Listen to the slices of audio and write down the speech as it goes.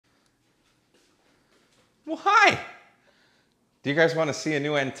Well, hi. Do you guys want to see a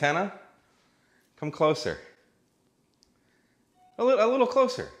new antenna? Come closer. A little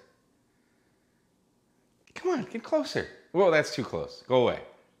closer. Come on, get closer. Whoa, that's too close. Go away.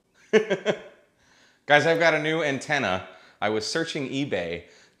 Guys, I've got a new antenna. I was searching eBay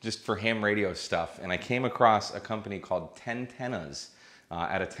just for ham radio stuff, and I came across a company called TennTennas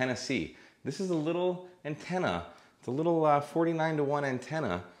out of Tennessee. This is a little antenna. It's a little 49-to-1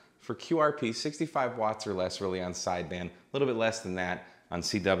 antenna for QRP, 65 watts or less really on sideband, a little bit less than that on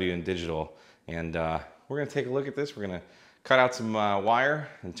CW and digital. And we're gonna take a look at this. We're gonna cut out some wire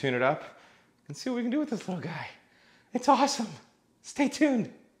and tune it up and see what we can do with this little guy. It's awesome. Stay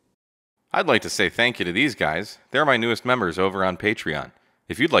tuned. I'd like to say thank you to these guys. They're my newest members over on Patreon.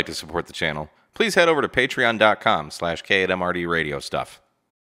 If you'd like to support the channel, please head over to patreon.com/K8MRD Radio Stuff.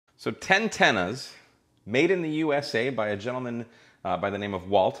 So TennTennas, made in the USA by a gentleman by the name of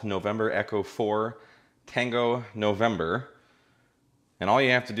Walt, November Echo 4, Tango November. And all you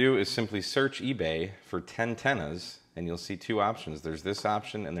have to do is simply search eBay for TennTennas, and you'll see two options. There's this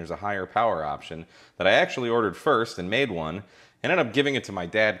option, and there's a higher power option that I actually ordered first and made one. Ended up giving it to my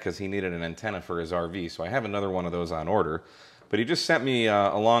dad because he needed an antenna for his RV, so I have another one of those on order. But he just sent me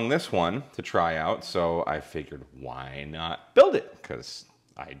along this one to try out, so I figured, why not build it? Because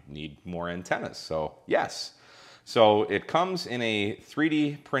I need more antennas, so yes. So it comes in a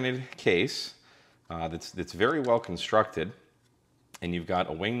 3D printed case that's very well constructed. And you've got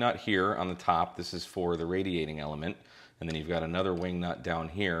a wing nut here on the top. This is for the radiating element. And then you've got another wing nut down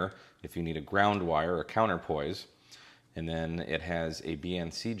here if you need a ground wire or counterpoise. And then it has a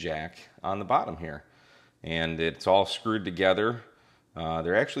BNC jack on the bottom here. And it's all screwed together.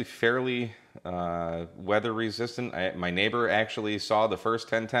 They're actually fairly weather resistant. My neighbor actually saw the first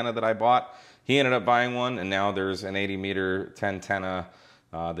TennTenna that I bought. He ended up buying one, and now there's an 80-meter TennTenna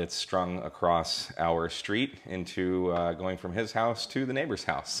that's strung across our street into going from his house to the neighbor's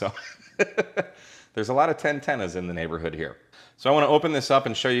house. So there's a lot of TennTennas in the neighborhood here. So I want to open this up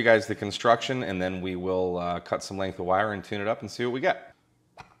and show you guys the construction, and then we will cut some length of wire and tune it up and see what we get.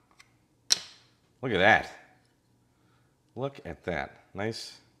 Look at that. Look at that.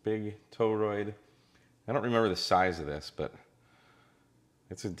 Nice big toroid. I don't remember the size of this, but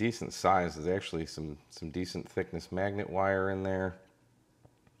it's a decent size. There's actually some decent thickness magnet wire in there.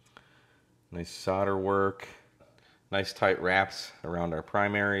 Nice solder work. Nice tight wraps around our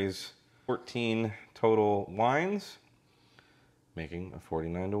primaries. 14 total lines, making a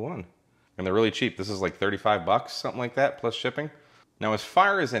 49-to-1. And they're really cheap. This is like 35 bucks, something like that, plus shipping. Now, as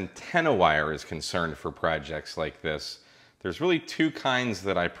far as antenna wire is concerned for projects like this, there's really two kinds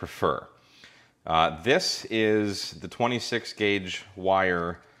that I prefer. This is the 26 gauge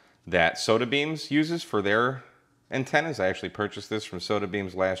wire that Soda Beams uses for their antennas. I actually purchased this from Soda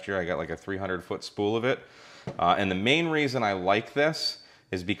Beams last year. I got like a 300-foot spool of it. And the main reason I like this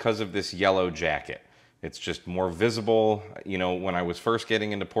is because of this yellow jacket. It's just more visible. You know, when I was first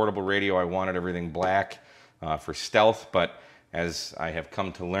getting into portable radio, I wanted everything black for stealth, but as I have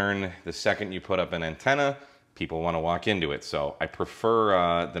come to learn, the second you put up an antenna, people want to walk into it. So I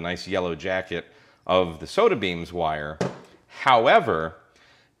prefer the nice yellow jacket of the Soda Beams wire. However,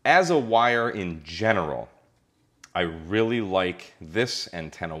 as a wire in general, I really like this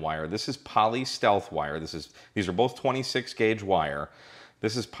antenna wire. This is poly stealth wire. These are both 26 gauge wire.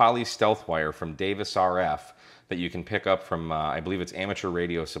 This is poly stealth wire from Davis RF that you can pick up from, I believe it's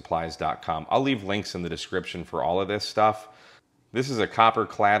amateurradiosupplies.com. I'll leave links in the description for all of this stuff. This is a copper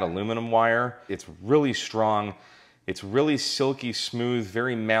clad aluminum wire. It's really strong. It's really silky smooth,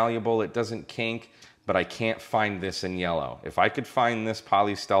 very malleable. It doesn't kink, but I can't find this in yellow. If I could find this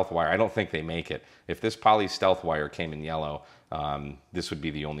poly stealth wire, I don't think they make it. If this poly stealth wire came in yellow, this would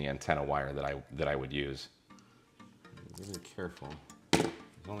be the only antenna wire that I would use. Be really careful. There's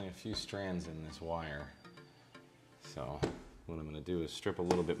only a few strands in this wire. So what I'm gonna do is strip a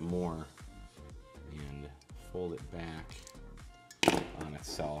little bit more and fold it back on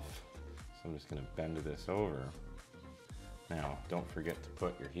itself. So I'm just going to bend this over. Now, don't forget to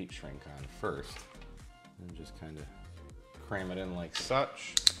put your heat shrink on first. And just kind of cram it in like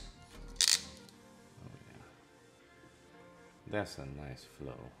such. Oh yeah. That's a nice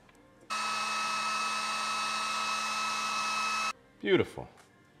flow. Beautiful.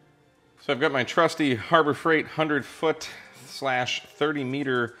 So I've got my trusty Harbor Freight 100-foot /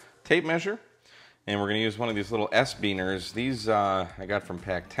 30-meter tape measure. And we're going to use one of these little S-beaners. These I got from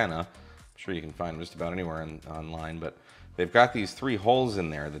TennTenna. I'm sure you can find them just about anywhere online, but they've got these 3 holes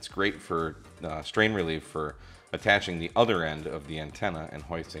in there that's great for strain relief for attaching the other end of the antenna and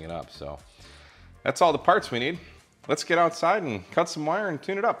hoisting it up. So that's all the parts we need. Let's get outside and cut some wire and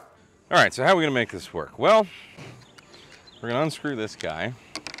tune it up. All right, so how are we gonna make this work? Well, we're gonna unscrew this guy. And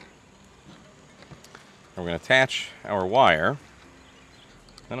we're gonna attach our wire.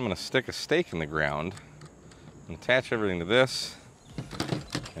 Then I'm gonna stick a stake in the ground and attach everything to this.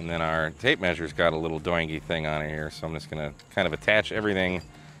 And then our tape measure's got a little doingy thing on it here, so I'm just gonna kind of attach everything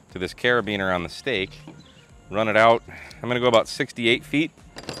to this carabiner on the stake, run it out. I'm gonna go about 68 feet,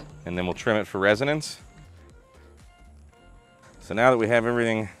 and then we'll trim it for resonance. So now that we have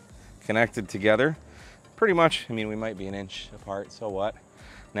everything connected together, pretty much, I mean, we might be an inch apart, so what?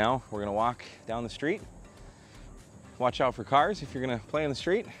 Now we're gonna walk down the street. Watch out for cars if you're gonna play in the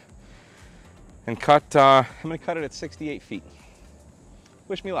street. And cut, I'm gonna cut it at 68 feet.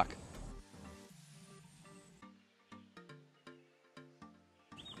 Wish me luck.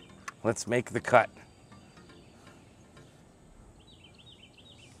 Let's make the cut.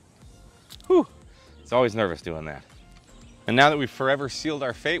 Whew, it's always nervous doing that. And now that we've forever sealed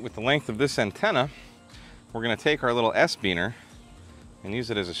our fate with the length of this antenna, we're gonna take our little S-beaner and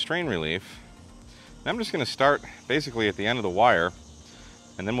use it as a strain relief. And I'm just gonna start basically at the end of the wire,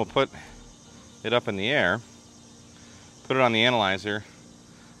 and then we'll put it up in the air, put it on the analyzer,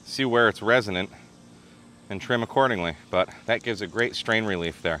 see where it's resonant, and trim accordingly. But that gives a great strain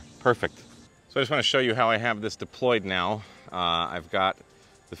relief there. Perfect. So I just want to show you how I have this deployed now. I've got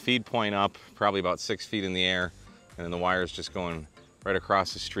the feed point up probably about 6 feet in the air, and then the wire is just going right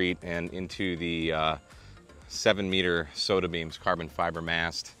across the street and into the 7-meter soda beams carbon fiber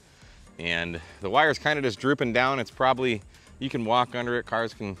mast. And the wire's kind of just drooping down. It's probably, you can walk under it,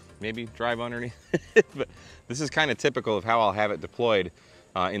 cars can maybe drive underneath it, but this is kind of typical of how I'll have it deployed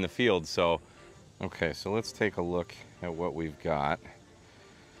in the field. So, okay, so let's take a look at what we've got.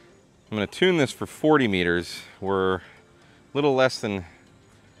 I'm gonna tune this for 40 meters. We're a little less than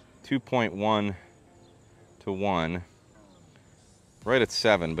 2.1 to 1, right at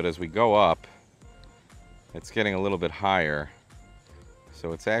 7, but as we go up, it's getting a little bit higher.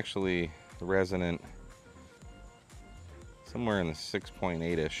 So it's actually resonant somewhere in the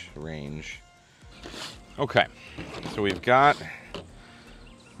 6.8-ish range. Okay, so we've got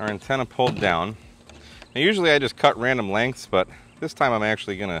our antenna pulled down. Now usually I just cut random lengths, but this time I'm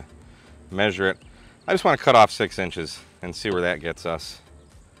actually gonna measure it. I just want to cut off 6 inches and see where that gets us,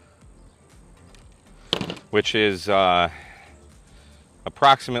 which is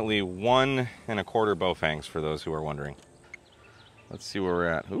approximately 1 1/4 bowfangs for those who are wondering. Let's see where we're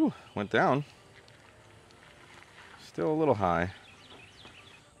at. Ooh, went down. Still a little high.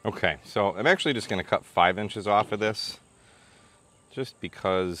 Okay, so I'm actually just going to cut 5 inches off of this, just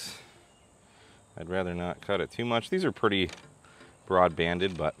because I'd rather not cut it too much. These are pretty broad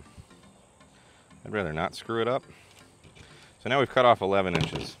banded, but I'd rather not screw it up. So now we've cut off 11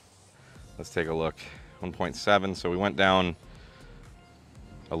 inches. Let's take a look. 1.7, so we went down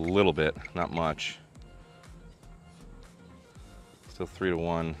a little bit, not much. Still 3 to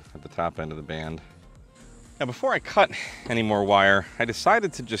 1 at the top end of the band. Now before I cut any more wire, I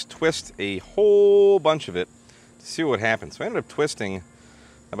decided to just twist a whole bunch of it to see what happens. So I ended up twisting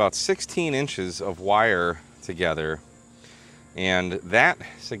about 16 inches of wire together, and that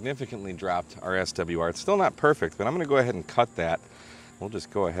significantly dropped our SWR. It's still not perfect, but I'm going to go ahead and cut that. We'll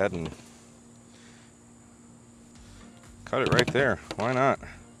just go ahead and cut it right there. Why not?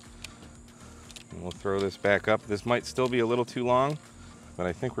 And we'll throw this back up. This might still be a little too long, but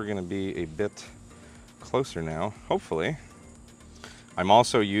I think we're going to be a bit closer now, hopefully. I'm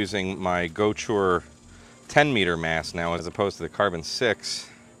also using my GoChure 10-meter mast now as opposed to the carbon 6.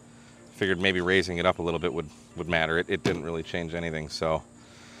 Figured maybe raising it up a little bit would matter. It didn't really change anything, so.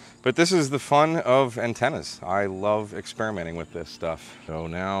 But this is the fun of antennas. I love experimenting with this stuff. So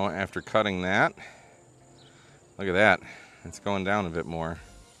now after cutting that, look at that. It's going down a bit more.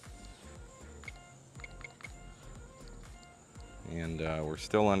 And we're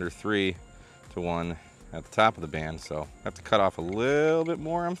still under 3 to 1 at the top of the band, so I have to cut off a little bit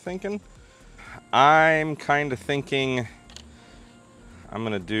more, I'm thinking. I'm kind of thinking I'm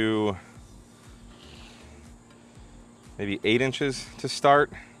gonna do maybe 8 inches to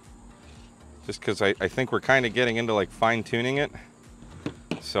start, just because I think we're kind of getting into like fine tuning it.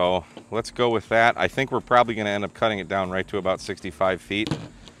 So let's go with that. I think we're probably gonna end up cutting it down right to about 65 feet,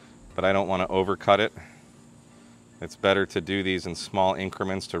 but I don't want to overcut it. It's better to do these in small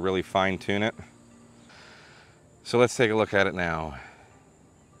increments to really fine tune it. So let's take a look at it now.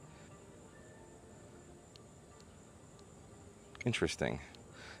 Interesting.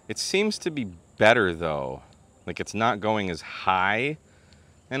 It seems to be better though. Like it's not going as high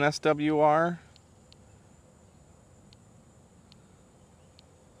in SWR.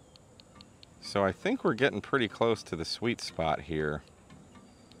 So I think we're getting pretty close to the sweet spot here.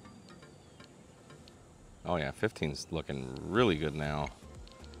 Oh yeah, 15's looking really good now.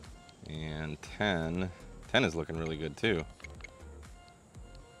 And 10 is looking really good too.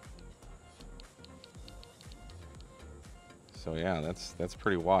 So yeah, that's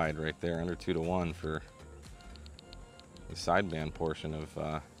pretty wide right there, under 2 to 1 for the sideband portion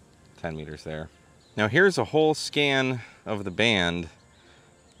of 10 meters there. Now here's a whole scan of the band,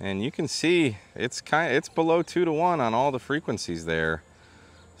 and you can see it's below 2 to 1 on all the frequencies there.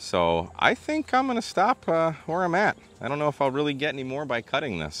 So I think I'm gonna stop where I'm at. I don't know if I'll really get any more by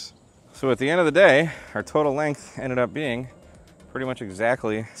cutting this. So at the end of the day, our total length ended up being pretty much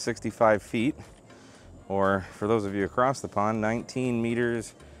exactly 65 feet, or for those of you across the pond, 19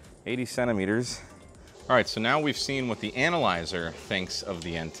 meters, 80 centimeters. All right, so now we've seen what the analyzer thinks of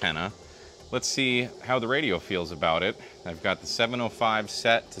the antenna. Let's see how the radio feels about it. I've got the 705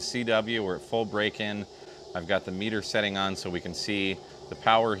 set to CW. We're at full break-in. I've got the meter setting on so we can see the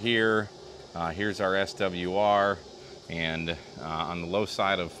power here. Here's our SWR. And on the low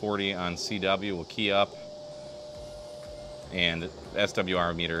side of 40 on CW, we'll key up. And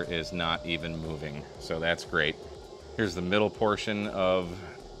SWR meter is not even moving, so that's great. Here's the middle portion of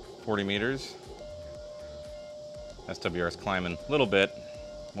 40 meters. SWR is climbing a little bit,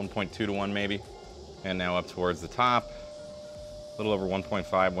 1.2 to 1 maybe. And now up towards the top, a little over 1.5,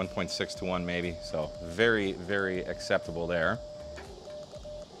 1.6 to 1 maybe. So very, very acceptable there.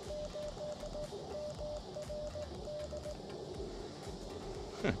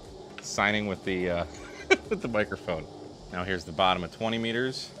 Signing with the with the microphone. Now here's the bottom of 20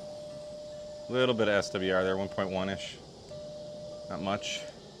 meters. A little bit of SWR there, 1.1-ish. Not much.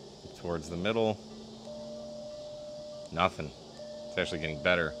 Towards the middle. Nothing. It's actually getting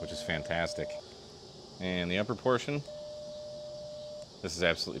better, which is fantastic. And the upper portion, this is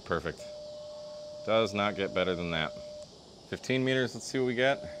absolutely perfect. Does not get better than that. 15 meters, let's see what we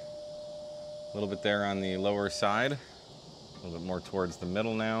get. A little bit there on the lower side. A little bit more towards the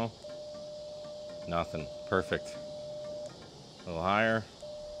middle now. Nothing. Perfect. A little higher.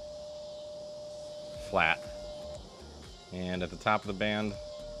 Flat. And at the top of the band,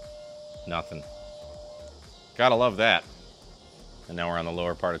 nothing. Gotta love that. And now we're on the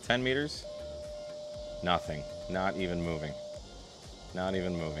lower part of 10 meters. Nothing. Not even moving. Not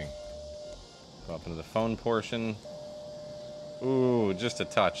even moving. Go up into the phone portion. Ooh, just a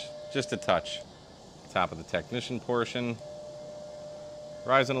touch. Just a touch. Top of the technician portion.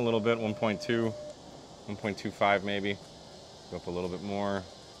 Rising a little bit, 1.2, 1.25 maybe. Go up a little bit more,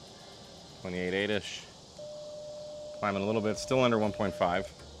 28.8-ish. Climbing a little bit, still under 1.5.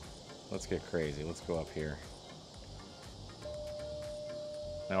 Let's get crazy, let's go up here.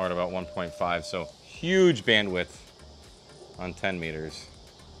 Now we're at about 1.5, so huge bandwidth on 10 meters.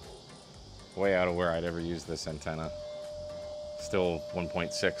 Way out of where I'd ever use this antenna. Still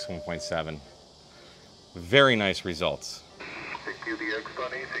 1.6, 1.7. Very nice results.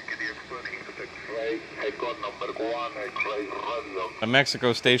 A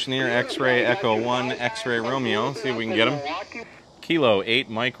Mexico station here, X-Ray Echo 1, X-Ray Romeo. See if we can get them. Kilo 8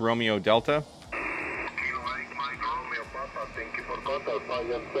 Mike Romeo Delta.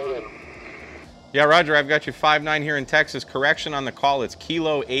 Yeah, Roger, I've got you 5-9 here in Texas. Correction on the call, it's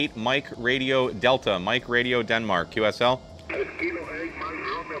Kilo 8 Mike Radio Delta, Mike Radio Denmark, QSL. Kilo 8 Mike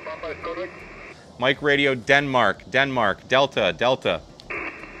Romeo Papa is correct. Mike Radio Denmark, Denmark, Delta, Delta.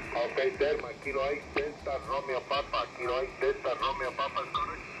 Okay, Denmark, Kilo 8 Delta Romeo Papa, Kilo 8 Delta Romeo Papa is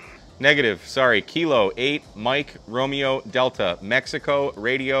correct. Negative, sorry, Kilo 8 Mike Romeo Delta, Mexico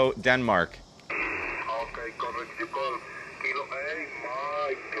Radio Denmark. Okay, correct, you call Kilo 8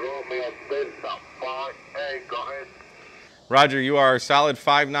 Mike Romeo Delta, 5-8, go ahead. Roger, you are solid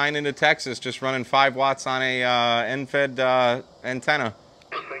 5-9 into Texas, just running 5 watts on a end-fed antenna.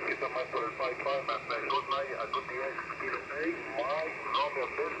 Thank you so much for the 5-5, and good night, a good day. Kilo 8 Mike Romeo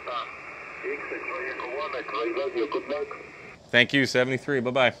Delta, X-Ray Echo 1, X-Ray Radio, good luck. Thank you, 73,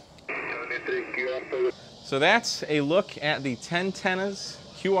 bye-bye. 73, QRP. So that's a look at the TennTennas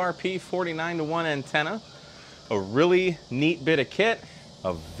QRP 49-to-1 antenna. A really neat bit of kit,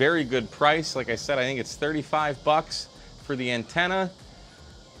 a very good price. Like I said, I think it's 35 bucks for the antenna.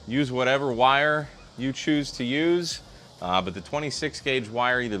 Use whatever wire you choose to use, but the 26 gauge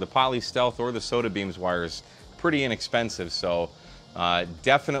wire, either the Poly Stealth or the Soda Beams wire, is pretty inexpensive. So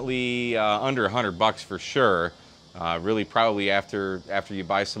definitely under 100 bucks for sure. Really probably after you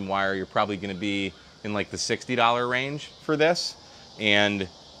buy some wire, you're probably gonna be in like the $60 range for this. And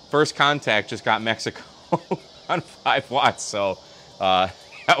First Contact just got Mexico on 5 watts, so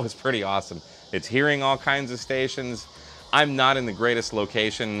that was pretty awesome. It's hearing all kinds of stations. I'm not in the greatest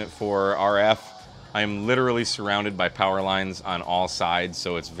location for RF. I'm literally surrounded by power lines on all sides,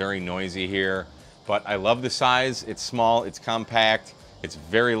 so it's very noisy here. but I love the size. It's small, it's compact, it's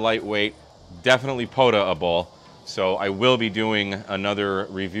very lightweight, definitely POTA-able. So I will be doing another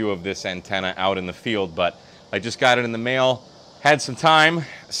review of this antenna out in the field, but I just got it in the mail, had some time,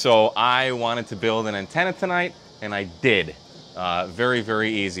 so I wanted to build an antenna tonight, and I did. Very,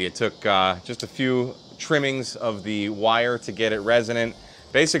 very easy. It took just a few trimmings of the wire to get it resonant.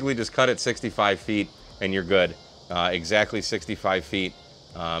 Basically just cut it 65 feet and you're good. Exactly 65 feet.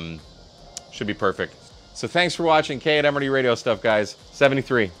 Should be perfect. So thanks for watching K at Emerty Radio Stuff, guys.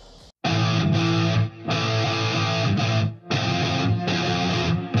 73.